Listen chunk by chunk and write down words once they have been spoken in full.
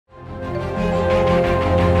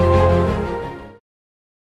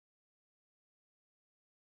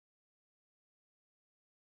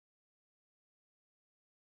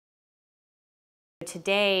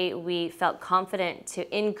today we felt confident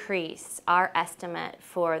to increase our estimate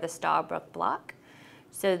for the Stabroek Block.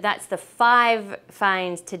 So that's the 5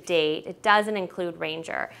 finds to date. It doesn't include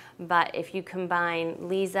Ranger, but if you combine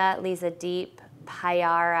Liza Deep,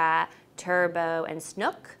 Payara, Turbo, and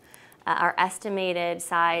Snook, our estimated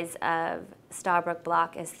size of Stabroek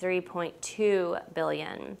Block is 3.2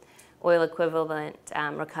 billion oil equivalent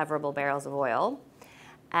recoverable barrels of oil.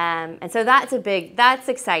 And so that's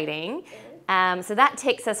exciting. So that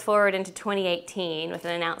takes us forward into 2018 with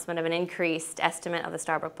an announcement of an increased estimate of the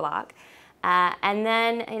Stabroek Block. And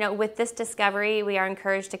then, with this discovery, we are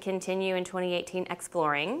encouraged to continue in 2018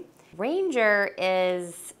 exploring. Ranger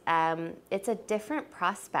is, it's a different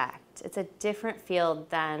prospect. It's a different field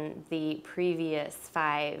than the previous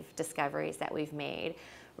 5 discoveries that we've made.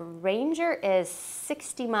 Ranger is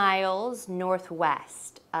 60 miles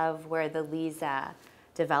northwest of where the Liza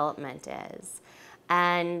development is.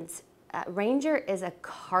 And Ranger is a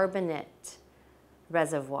carbonate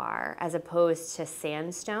reservoir as opposed to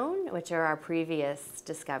sandstone, which are our previous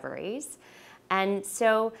discoveries. And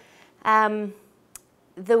so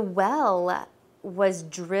the well was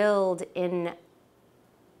drilled in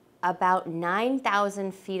about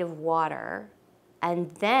 9,000 feet of water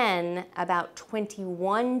and then about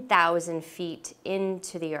 21,000 feet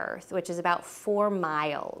into the earth, which is about 4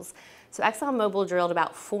 miles. So ExxonMobil drilled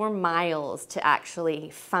about 4 miles to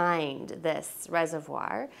actually find this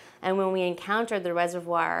reservoir. And when we encountered the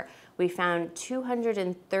reservoir, we found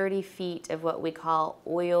 230 feet of what we call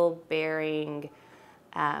oil-bearing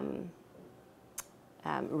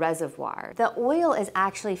reservoir. The oil is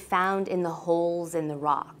actually found in the holes in the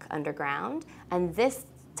rock underground, and this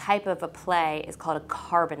type of a play is called a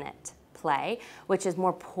carbonate play, which is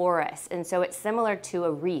more porous. And so it's similar to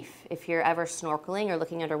a reef. If you're ever snorkeling or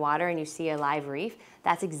looking underwater and you see a live reef,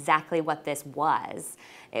 that's exactly what this was.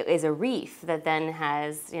 It is a reef that then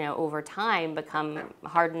has, over time become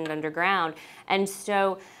hardened underground. And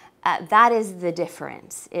so that is the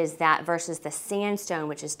difference, is that versus the sandstone,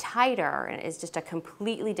 which is tighter and is just a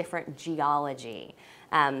completely different geology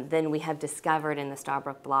than we have discovered in the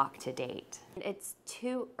Stabroek Block to date. It's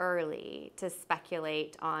too early to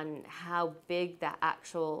speculate on how big the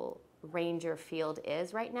actual Ranger field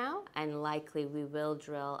is right now, and likely we will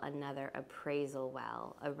drill another appraisal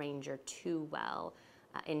well, a Ranger-2 well,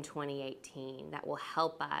 in 2018 that will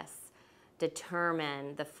help us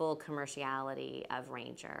determine the full commerciality of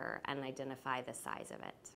Ranger and identify the size of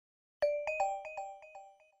it.